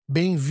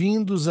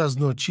Bem-vindos às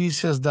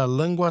notícias da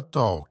Lingua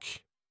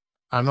Talk.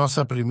 A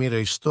nossa primeira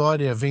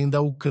história vem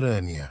da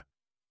Ucrânia.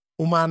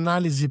 Uma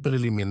análise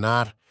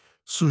preliminar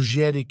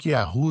sugere que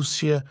a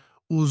Rússia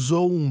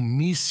usou um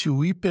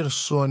míssil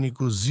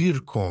hipersônico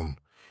Zircon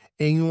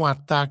em um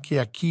ataque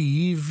a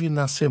Kiev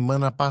na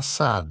semana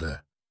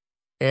passada.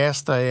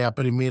 Esta é a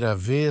primeira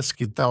vez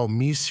que tal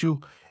míssil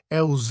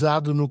é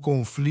usado no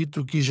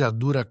conflito que já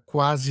dura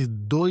quase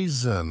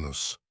 2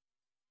 anos.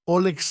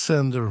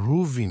 Alexander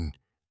Ruvin,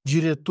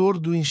 diretor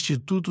do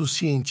Instituto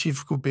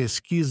Científico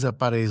Pesquisa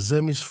para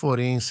Exames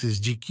Forenses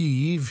de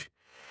Kiev,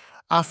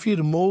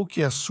 afirmou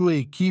que a sua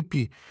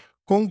equipe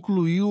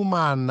concluiu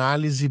uma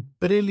análise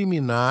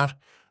preliminar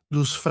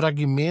dos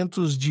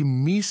fragmentos de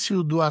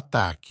míssil do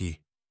ataque.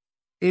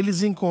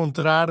 Eles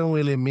encontraram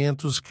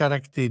elementos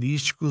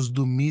característicos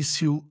do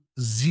míssil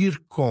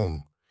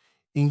Zircon,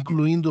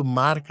 incluindo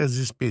marcas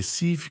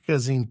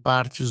específicas em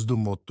partes do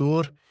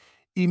motor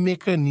e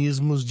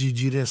mecanismos de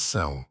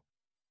direção.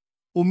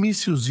 O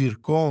míssil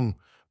Zircon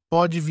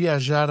pode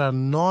viajar a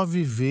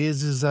 9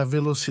 vezes a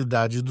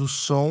velocidade do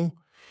som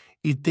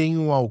e tem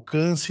um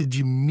alcance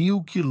de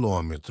 1.000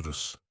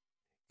 quilômetros.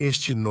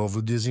 Este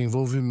novo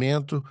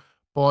desenvolvimento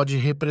pode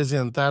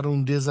representar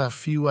um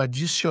desafio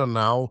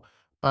adicional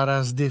para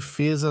as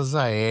defesas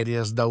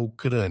aéreas da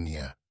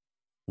Ucrânia.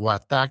 O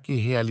ataque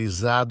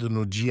realizado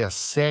no dia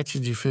 7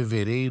 de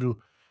fevereiro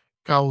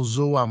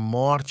causou a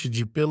morte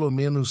de pelo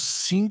menos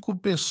 5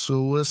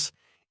 pessoas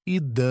e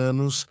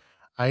danos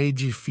a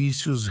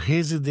edifícios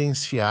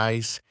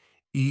residenciais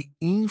e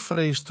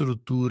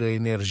infraestrutura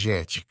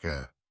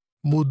energética.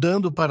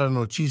 Mudando para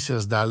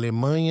notícias da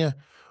Alemanha,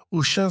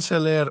 o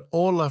chanceler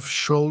Olaf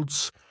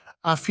Scholz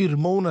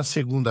afirmou na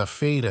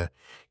segunda-feira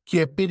que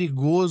é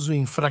perigoso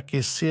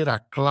enfraquecer a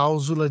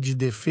cláusula de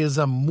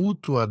defesa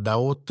mútua da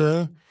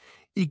OTAN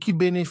e que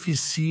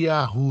beneficia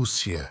a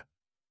Rússia.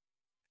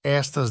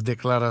 Estas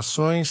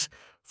declarações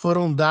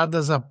foram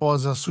dadas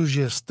após a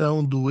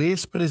sugestão do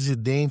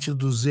ex-presidente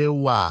dos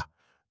EUA,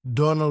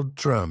 Donald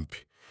Trump,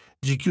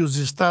 de que os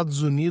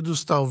Estados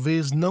Unidos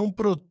talvez não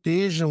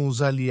protejam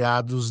os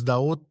aliados da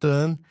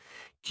OTAN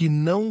que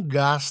não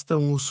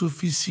gastam o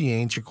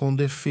suficiente com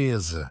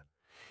defesa.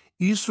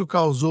 Isso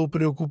causou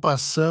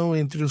preocupação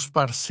entre os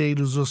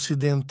parceiros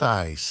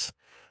ocidentais.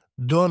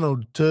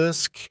 Donald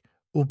Tusk,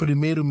 o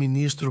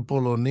primeiro-ministro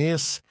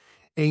polonês,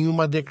 em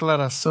uma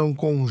declaração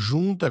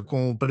conjunta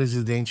com o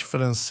presidente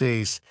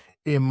francês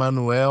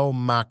Emmanuel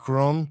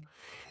Macron,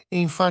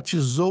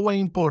 enfatizou a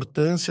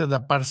importância da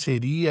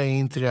parceria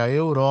entre a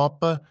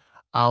Europa,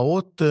 a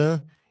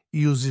OTAN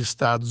e os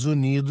Estados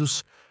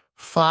Unidos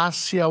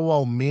face ao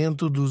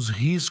aumento dos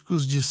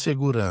riscos de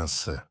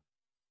segurança.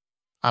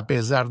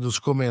 Apesar dos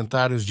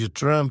comentários de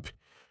Trump,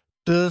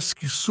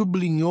 Tusk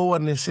sublinhou a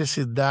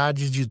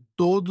necessidade de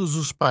todos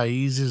os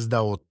países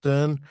da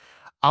OTAN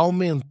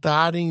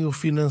aumentarem o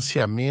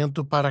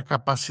financiamento para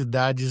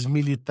capacidades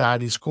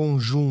militares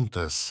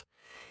conjuntas.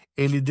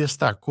 Ele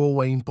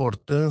destacou a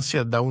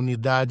importância da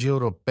unidade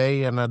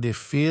europeia na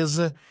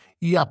defesa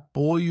e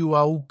apoio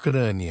à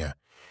Ucrânia,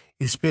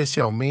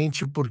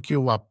 especialmente porque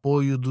o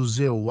apoio dos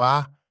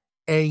EUA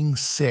é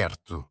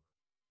incerto.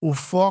 O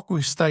foco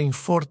está em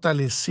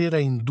fortalecer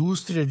a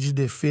indústria de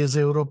defesa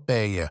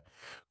europeia,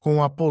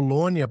 com a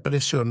Polônia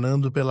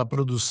pressionando pela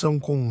produção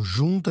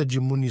conjunta de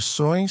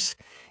munições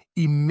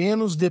e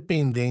menos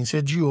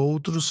dependência de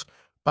outros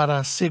para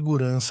a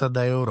segurança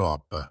da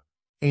Europa.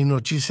 Em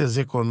notícias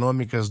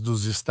econômicas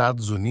dos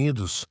Estados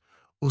Unidos,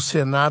 o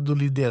Senado,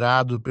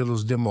 liderado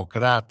pelos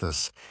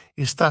democratas,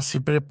 está se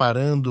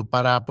preparando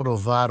para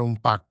aprovar um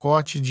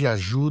pacote de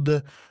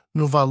ajuda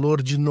no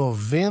valor de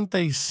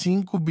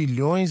 95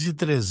 bilhões e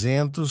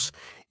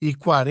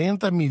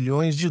 340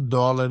 milhões de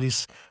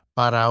dólares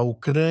para a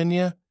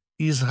Ucrânia,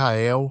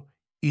 Israel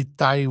e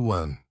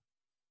Taiwan.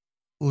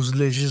 Os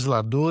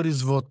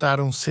legisladores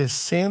votaram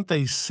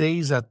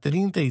 66 a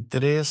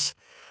 33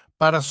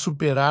 para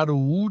superar o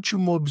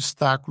último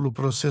obstáculo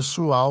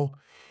processual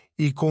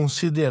e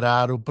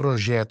considerar o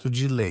projeto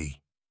de lei.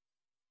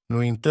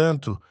 No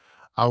entanto,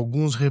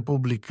 alguns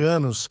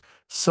republicanos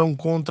são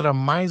contra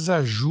mais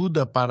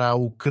ajuda para a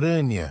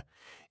Ucrânia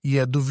e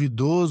é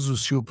duvidoso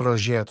se o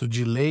projeto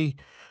de lei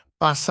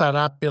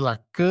passará pela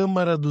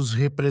Câmara dos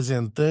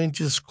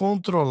Representantes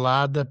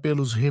controlada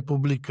pelos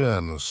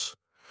republicanos.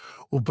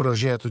 O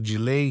projeto de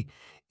lei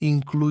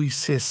inclui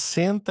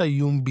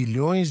 61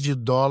 bilhões de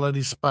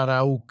dólares para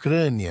a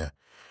Ucrânia,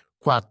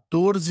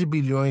 14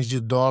 bilhões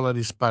de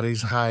dólares para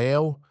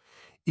Israel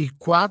e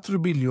 4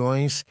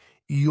 bilhões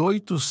e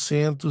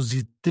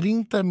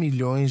 830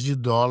 milhões de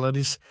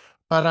dólares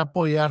para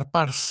apoiar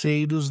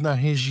parceiros na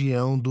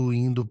região do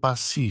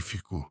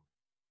Indo-Pacífico.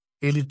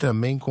 Ele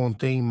também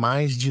contém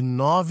mais de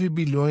 9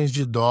 bilhões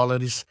de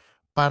dólares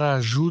para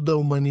ajuda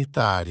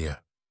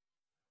humanitária.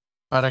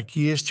 Para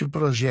que este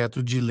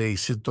projeto de lei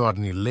se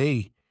torne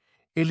lei,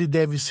 ele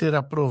deve ser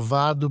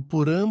aprovado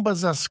por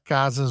ambas as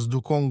casas do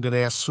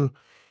Congresso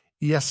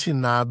e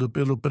assinado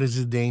pelo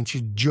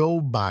presidente Joe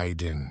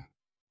Biden.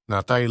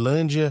 Na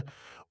Tailândia,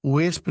 o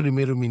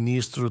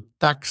ex-primeiro-ministro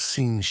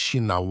Thaksin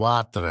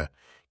Shinawatra,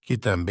 que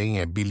também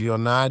é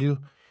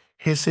bilionário,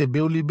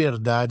 recebeu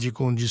liberdade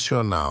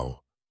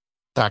condicional.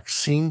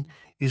 Thaksin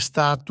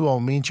está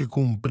atualmente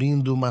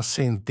cumprindo uma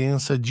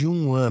sentença de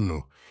 1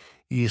 ano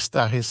e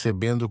está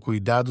recebendo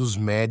cuidados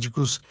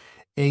médicos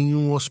em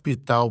um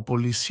hospital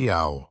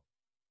policial.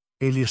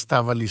 Ele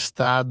estava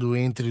listado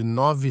entre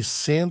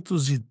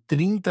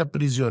 930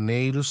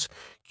 prisioneiros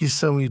que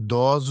são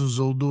idosos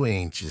ou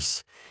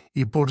doentes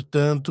e,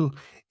 portanto,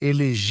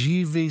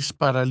 elegíveis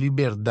para a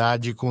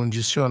liberdade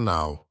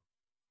condicional.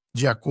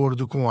 De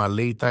acordo com a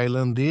lei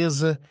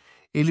tailandesa,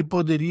 ele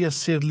poderia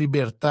ser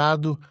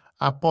libertado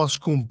após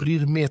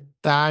cumprir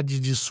metade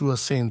de sua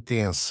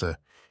sentença,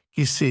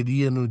 que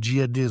seria no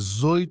dia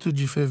 18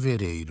 de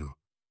fevereiro.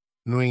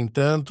 No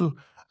entanto,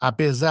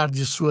 apesar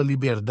de sua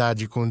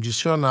liberdade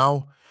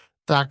condicional,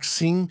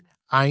 Thaksin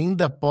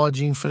ainda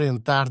pode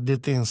enfrentar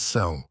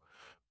detenção,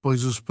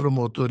 pois os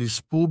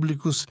promotores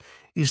públicos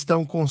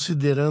estão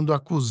considerando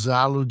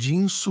acusá-lo de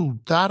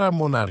insultar a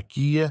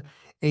monarquia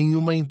em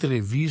uma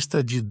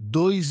entrevista de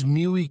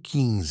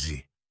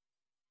 2015.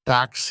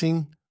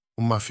 Thaksin,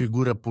 uma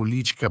figura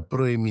política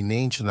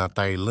proeminente na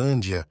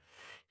Tailândia,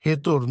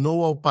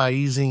 retornou ao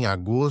país em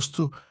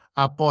agosto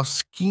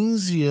após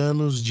 15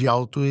 anos de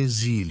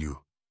autoexílio.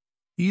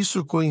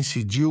 Isso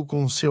coincidiu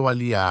com seu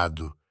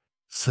aliado,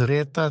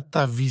 Srettha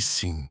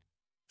Thavisin,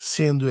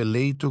 sendo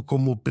eleito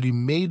como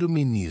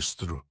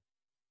primeiro-ministro.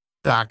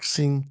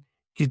 Thaksin,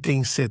 que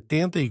tem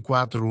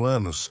 74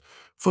 anos,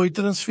 foi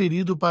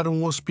transferido para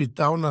um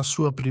hospital na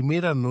sua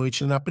primeira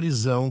noite na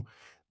prisão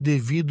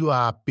devido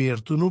a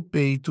aperto no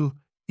peito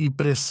e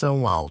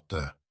pressão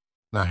alta.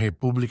 Na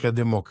República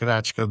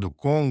Democrática do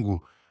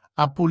Congo,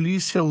 a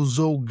polícia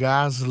usou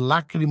gás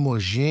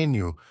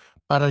lacrimogênio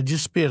para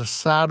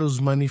dispersar os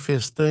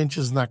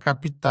manifestantes na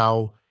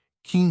capital,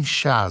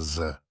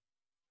 Kinshasa.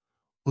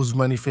 Os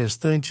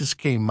manifestantes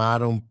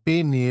queimaram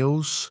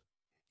pneus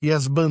e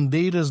as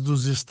bandeiras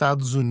dos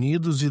Estados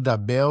Unidos e da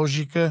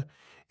Bélgica,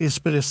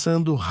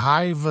 expressando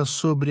raiva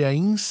sobre a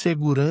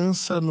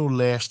insegurança no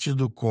leste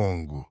do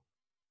Congo.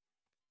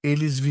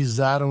 Eles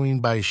visaram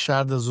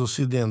embaixadas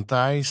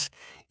ocidentais,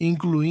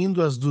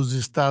 incluindo as dos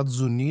Estados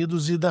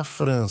Unidos e da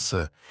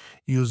França,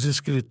 e os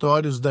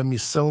escritórios da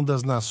Missão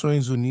das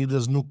Nações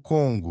Unidas no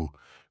Congo,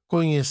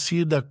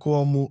 conhecida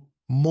como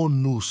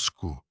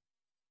MONUSCO.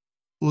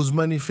 Os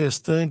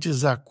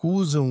manifestantes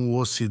acusam o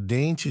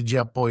Ocidente de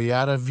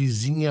apoiar a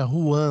vizinha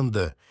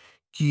Ruanda,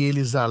 que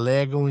eles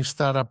alegam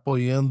estar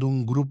apoiando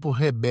um grupo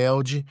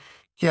rebelde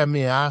que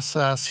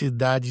ameaça a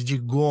cidade de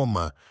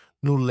Goma,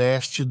 no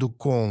leste do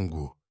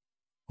Congo.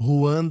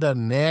 Ruanda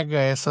nega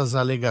essas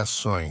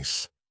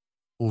alegações.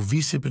 O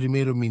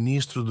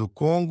vice-primeiro-ministro do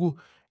Congo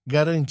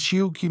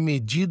garantiu que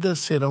medidas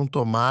serão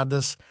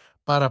tomadas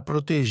para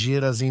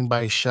proteger as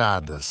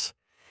embaixadas.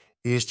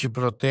 Este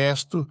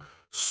protesto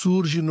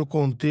surge no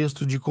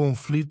contexto de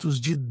conflitos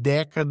de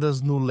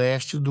décadas no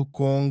leste do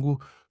Congo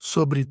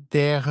sobre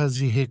terras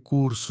e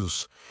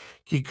recursos,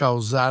 que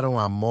causaram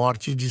a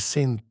morte de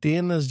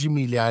centenas de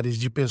milhares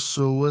de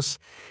pessoas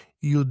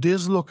e o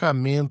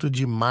deslocamento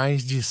de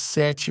mais de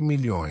 7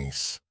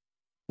 milhões.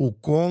 O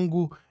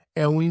Congo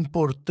é um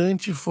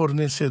importante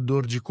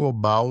fornecedor de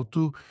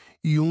cobalto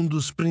e um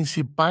dos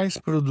principais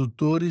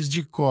produtores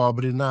de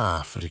cobre na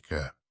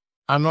África.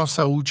 A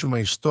nossa última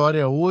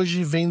história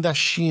hoje vem da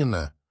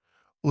China.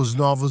 Os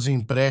novos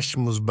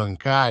empréstimos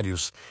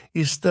bancários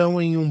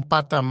estão em um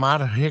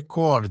patamar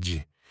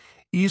recorde.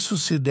 Isso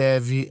se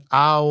deve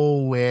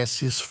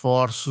aos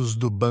esforços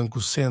do Banco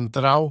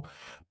Central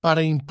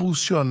para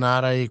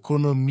impulsionar a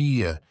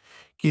economia,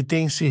 que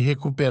tem se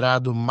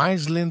recuperado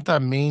mais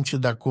lentamente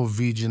da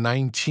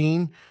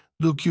Covid-19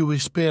 do que o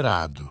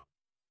esperado.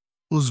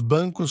 Os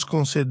bancos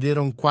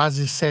concederam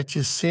quase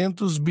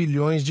 700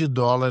 bilhões de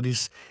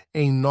dólares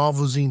em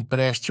novos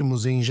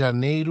empréstimos em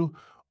janeiro,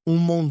 um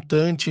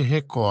montante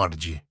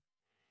recorde.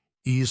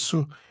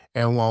 Isso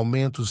é um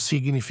aumento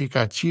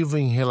significativo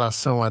em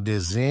relação a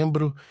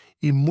dezembro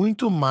e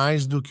muito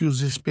mais do que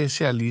os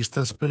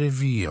especialistas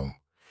previam.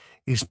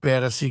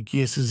 Espera-se que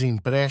esses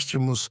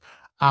empréstimos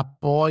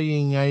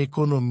apoiem a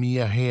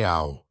economia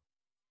real.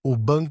 O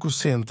Banco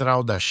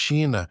Central da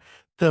China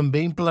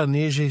também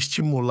planeja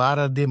estimular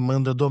a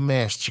demanda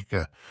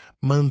doméstica,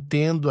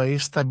 mantendo a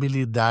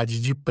estabilidade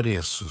de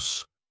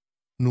preços.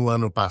 No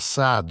ano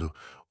passado,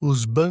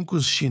 os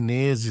bancos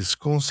chineses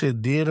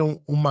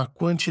concederam uma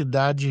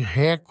quantidade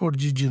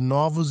recorde de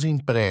novos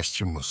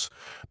empréstimos,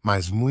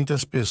 mas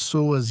muitas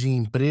pessoas e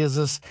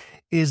empresas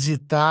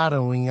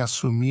hesitaram em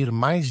assumir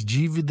mais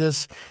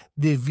dívidas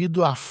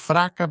devido à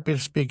fraca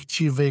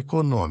perspectiva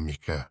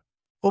econômica.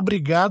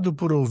 Obrigado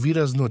por ouvir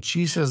as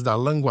notícias da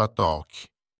Lingua Talk.